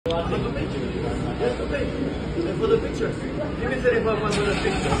For the pictures. Give me 35 for the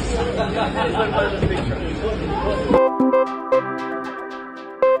picture.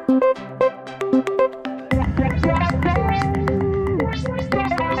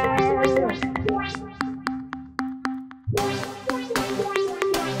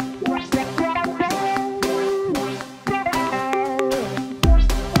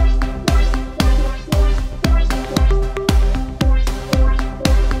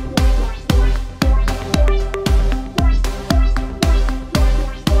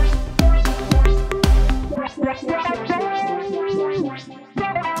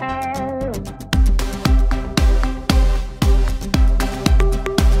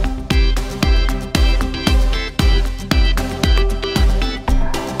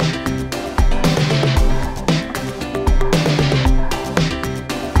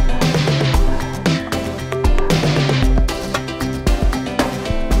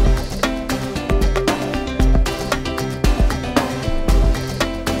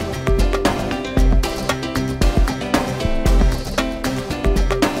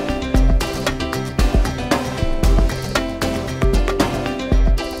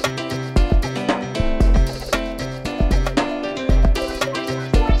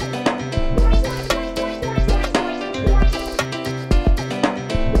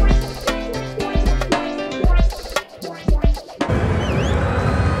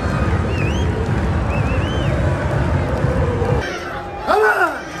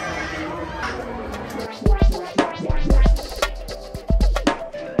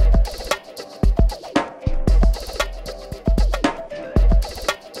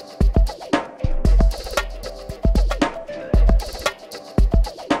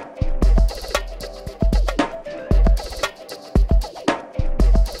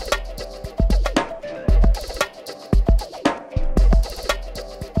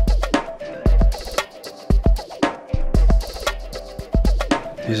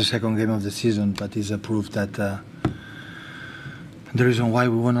 This is the second game of the season, but it's a proof that the reason why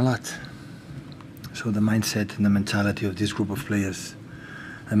we won a lot. So the mindset and the mentality of this group of players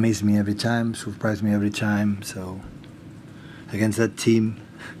amaze me every time, surprise me every time. So against that team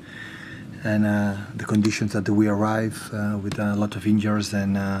and the conditions that we arrive with a lot of injuries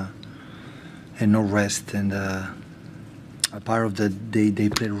and no rest, and a part of that they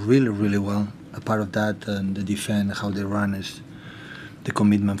played really well. A part of that and the defense, how they run, is the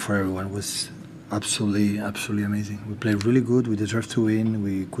commitment for everyone was absolutely amazing. We played really good. We deserved to win.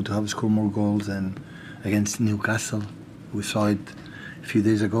 We could have scored more goals. And against Newcastle, we saw it a few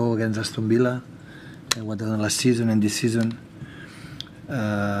days ago against Aston Villa, and what done last season and this season.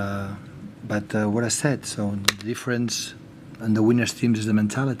 But what I said, so the difference and the winners' teams is the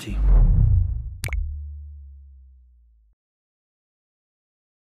mentality.